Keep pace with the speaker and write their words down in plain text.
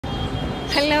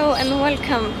Hello and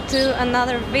welcome to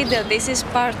another video. This is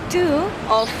part 2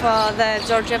 of the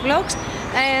Georgia vlogs,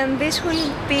 and this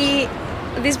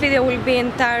video will be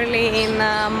entirely in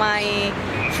my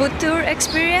food tour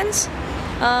experience.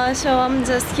 So I'm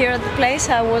just here at the place.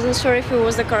 I wasn't sure if it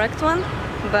was the correct one,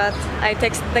 but I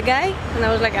texted the guy and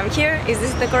I was like, I'm here, is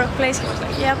this the correct place? He was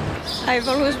like, yep. I've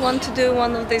always wanted to do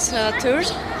one of these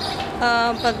tours,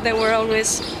 but they were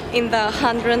always in the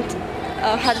 100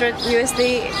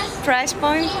 USD price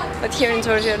point, but here in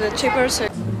Georgia they're cheaper. So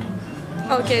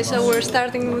okay, so we're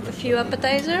starting with a few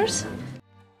appetizers.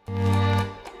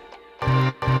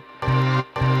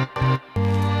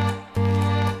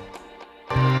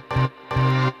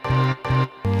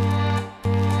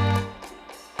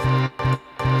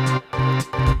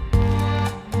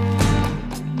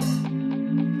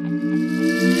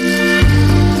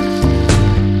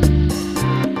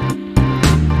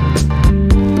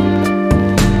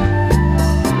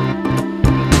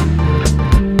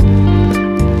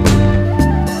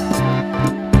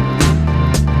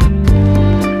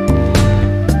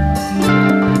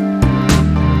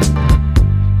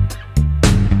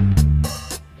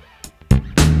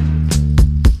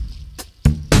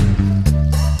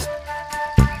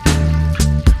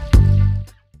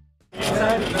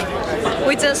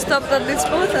 We just stopped at this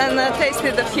booth and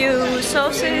tasted a few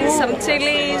sauces, some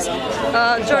chilies,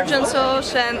 Georgian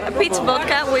sauce and a peach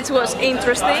vodka, which was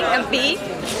interesting, a B,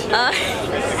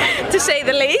 to say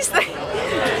the least.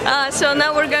 So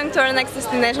now we're going to our next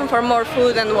destination for more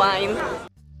food and wine.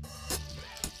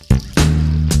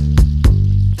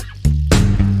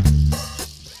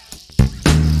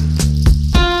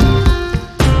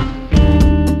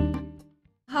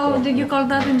 How did you call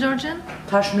that in Georgian?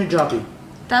 Tashmijabi.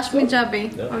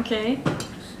 Tashmijabi, okay.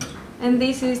 And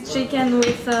this is chicken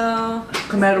with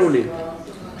Shkmeruli.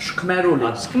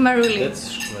 Shkmeruli. Shkmeruli. That's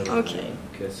shkmeruli. Okay.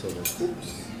 Okay, so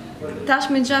oops.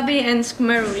 Tashmijabi and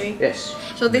Shkmeruli. Yes.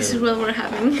 So this is what we're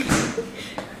having.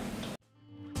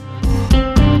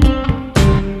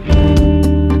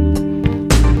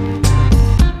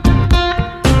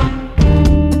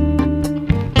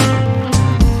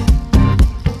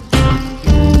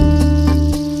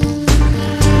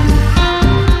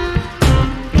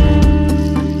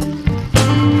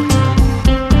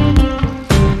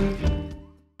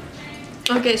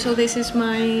 Okay, so this is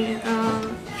my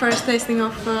first tasting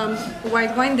of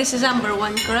white wine. This is amber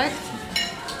wine, correct?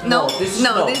 No, this is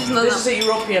not. This is a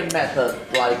European method,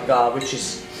 like which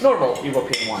is normal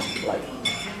European wine, like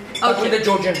okay. with the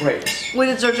Georgian grapes.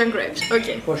 With the Georgian grapes,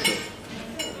 okay. For sure.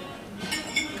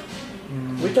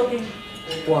 We're talking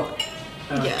what?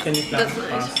 Yeah, that's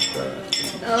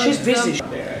nice. She's busy.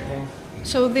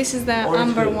 So this is the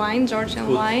amber wine,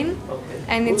 Georgian wine,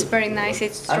 and it's very nice.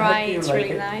 It's dry. It's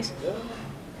really nice.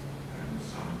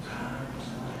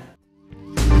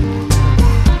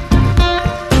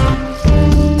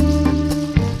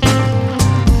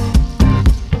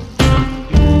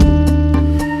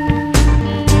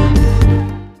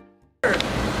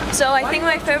 So I think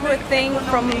my favorite thing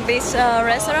from this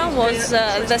restaurant was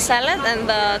the salad and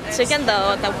the chicken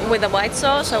with the white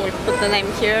sauce. I will put the name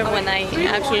here when I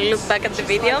actually look back at the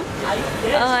video.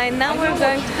 And now we're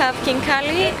going to have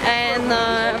kinkali and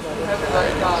I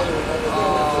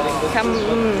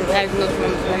do not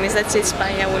remember the name. Is that cheese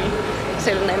pie? I will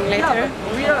say the name later.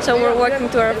 So we're working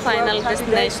to our final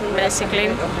destination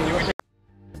basically.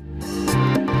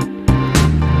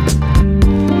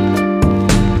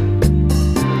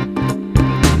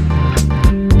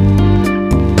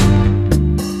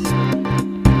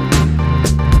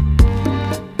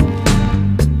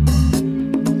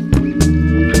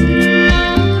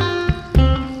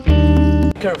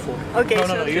 Careful. Okay, no,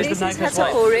 so use this the is knife as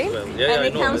well. hatsapuri, Yeah, and I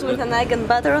it know, comes with an egg and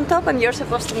butter on top, and you're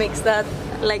supposed to mix that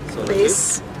like So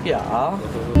this. Yeah.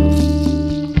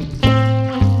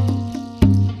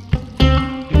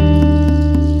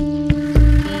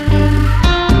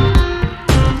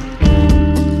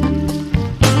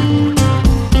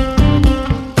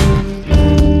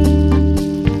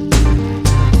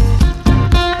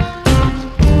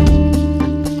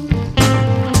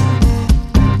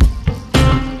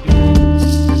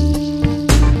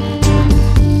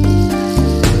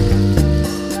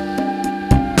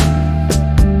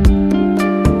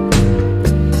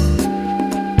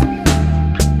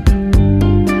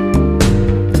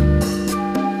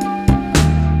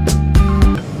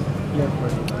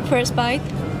 First bite.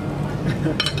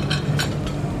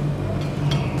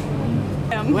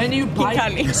 When you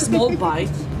bite a small bite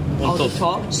on the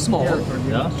top, small.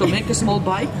 Yeah. So make a small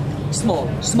bite, small.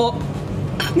 Small,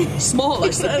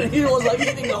 I said. He was like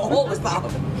eating the whole stuff.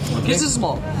 Okay. This is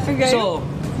small. Okay. So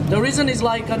The reason is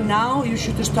like now you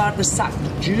should start the suck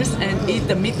juice and eat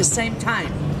the meat the same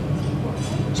time.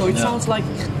 So it sounds like.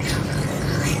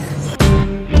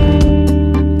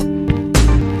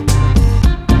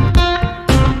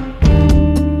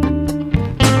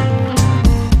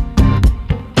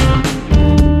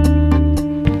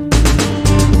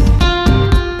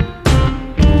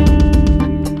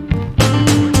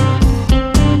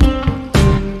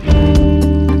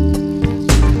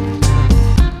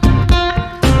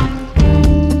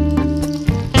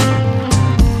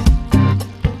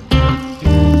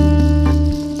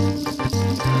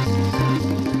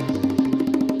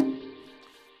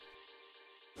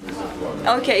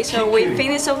 Okay, so we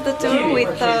finished off the tour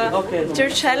with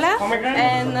Georgian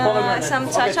and some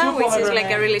Chara, which is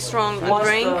like a really strong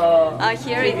drink.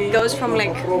 Here it goes from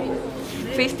like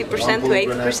 50% to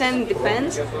 80%,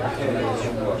 depends.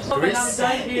 Greece?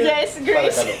 Yes,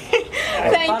 Greece.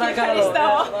 Thank you, Christo.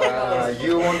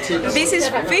 You wanted This is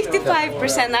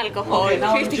 55% alcohol,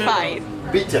 55.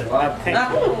 bitter. I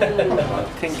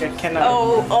think I cannot.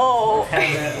 Oh.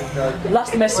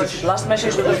 Last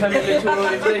message to the family too.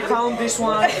 If they found this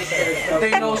one,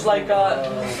 they knows like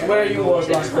where you was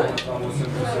last time.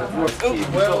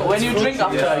 When you drink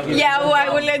after, I guess. Yeah, well, I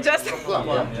will just.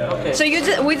 Okay. So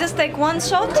we just take one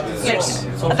shot? Yes.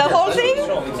 The whole thing?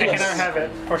 I cannot have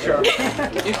it, for sure.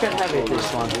 You can have it,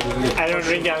 this one. I don't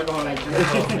drink alcohol like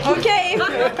this. Okay.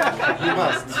 You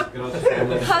must.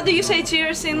 How do you say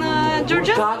cheers in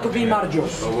Georgian? Kak vi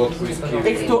marjos.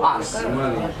 It's to us.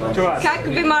 To us. Kak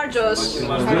vi marjos.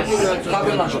 Kak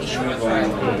vi marjos.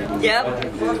 Yep.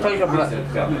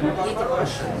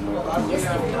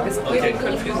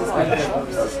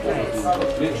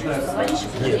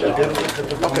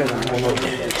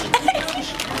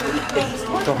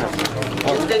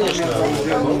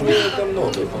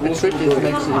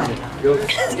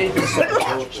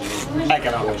 I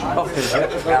cannot.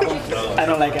 I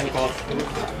don't like alcohol.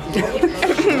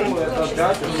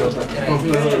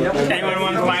 Anyone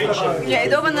want wine? Yeah,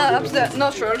 it opens up the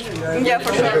nostrils. Yeah,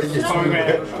 for sure.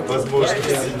 Возможно,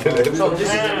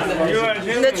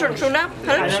 The churchula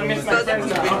helps.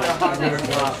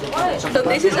 So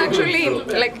this is actually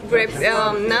like grape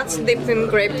nuts dipped in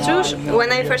grape juice.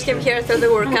 When I first came here, I thought they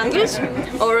were candles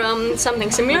or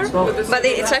something similar, but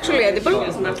it's actually edible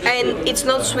and it's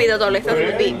not sweet at all. I thought it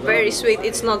would be very sweet.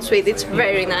 It's not sweet. It's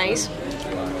very nice.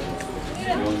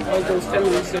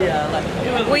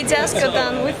 We just got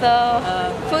done with the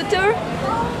food tour.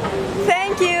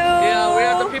 Thank you. Yeah, we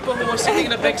are the people who were sitting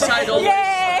in the backside always.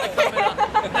 Yay!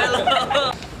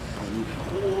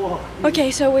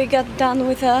 Okay, so we got done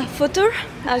with the food tour,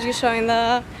 as you saw in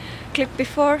the clip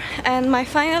before, and my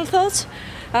final thoughts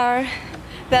are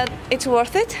that it's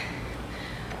worth it.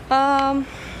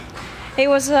 It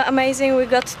was amazing. We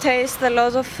got to taste a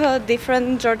lot of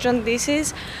different Georgian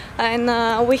dishes, and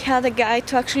we had a guide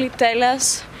to actually tell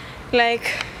us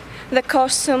like the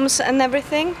costumes and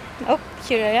everything. Oh,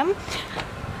 here I am.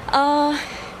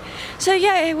 So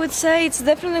yeah, I would say it's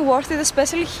definitely worth it,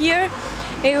 especially here.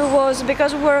 It was,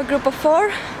 because we were a group of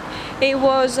 4, it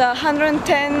was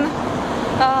 110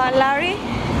 Lari.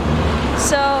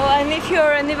 So, and if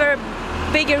you're an even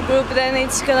bigger group, then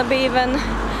it's gonna be even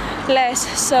less.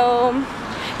 So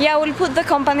yeah, we'll put the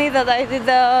company that I did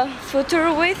the food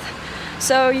tour with,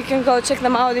 so you can go check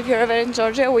them out if you're ever in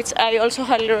Georgia, which I also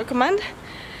highly recommend.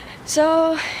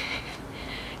 So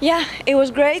yeah, it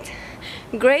was great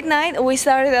night. We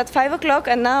started at 5 o'clock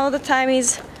and now the time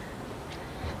is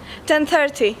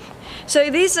 10:30. So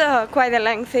it is quite a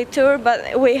lengthy tour,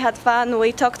 but we had fun,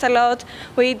 we talked a lot,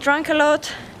 we drank a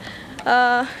lot,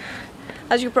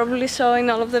 as you probably saw in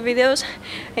all of the videos,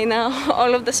 in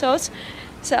all of the shots.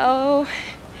 So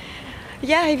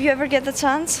yeah, if you ever get the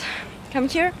chance, come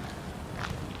here.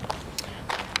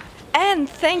 And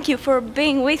thank you for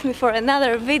being with me for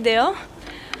another video.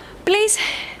 Please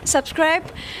subscribe,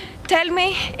 tell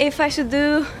me if I should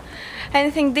do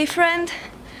anything different.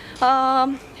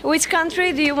 Which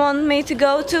country do you want me to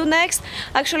go to next?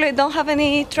 Actually, I don't have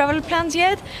any travel plans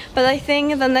yet, but I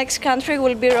think the next country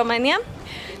will be Romania.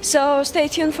 So stay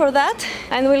tuned for that,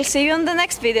 and we'll see you on the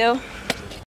next video.